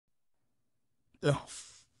Oh,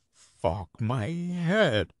 fuck my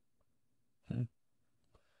head.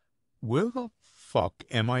 Where the fuck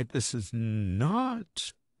am I? This is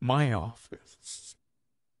not my office.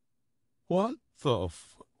 What the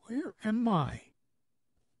where am I?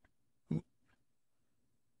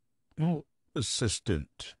 Oh,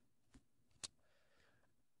 assistant.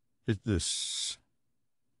 Is this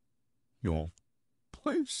your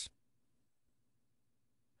place?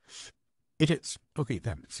 It is. Okay,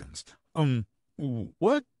 that makes sense.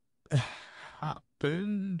 What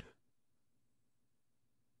happened?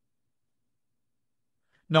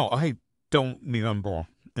 No, I don't remember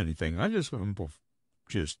anything. I just remember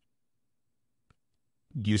just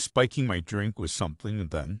you spiking my drink with something and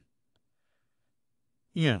then.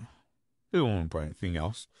 Yeah, I don't remember anything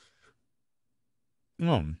else.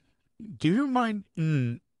 Do you mind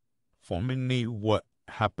informing me what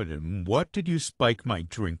happened and what did you spike my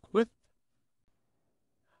drink with?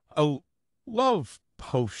 A love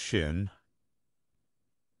potion.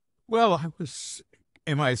 Well, I was.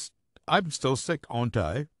 Am I? I'm still sick, aren't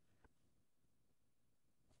I?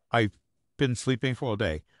 I've been sleeping for a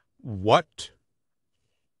day. What?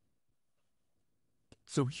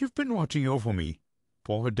 So you've been watching over me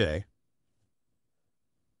for a day?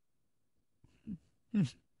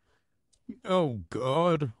 Oh,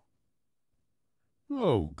 God.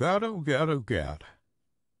 Oh, God, oh, God, oh, God.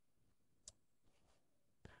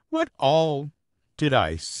 What all did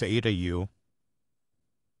I say to you?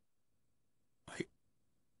 I.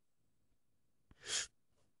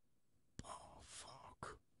 Oh,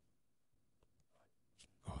 fuck.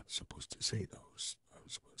 I'm not supposed to say those. I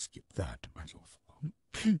was supposed to skip that to myself.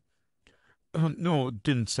 No,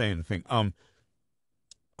 didn't say anything.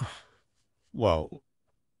 Well,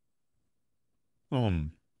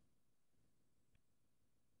 um,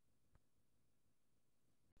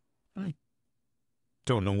 I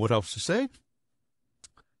don't know what else to say.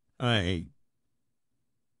 I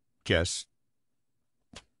guess.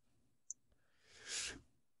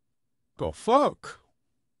 Oh, fuck.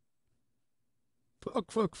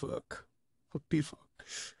 Fuck, fuck, fuck. Fuck, be fuck.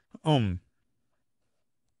 Um,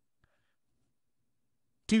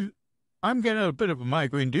 do I'm getting a bit of a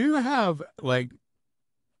migraine. Do you have, like,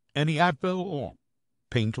 any Advil or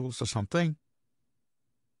painkillers or something?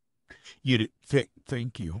 You did.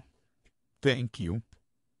 Thank you. Thank you.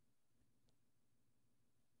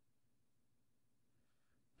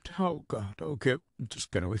 Oh, God. Okay. I'm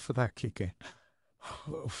just gonna wait for that kick in.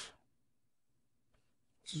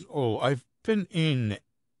 Oh, I've been in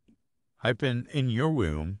your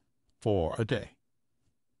room for a day.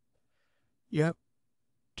 Yep.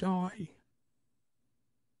 Die.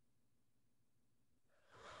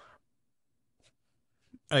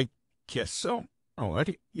 I guess so.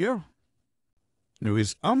 Alrighty. Yeah.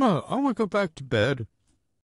 Anyways, I'm gonna go back to bed.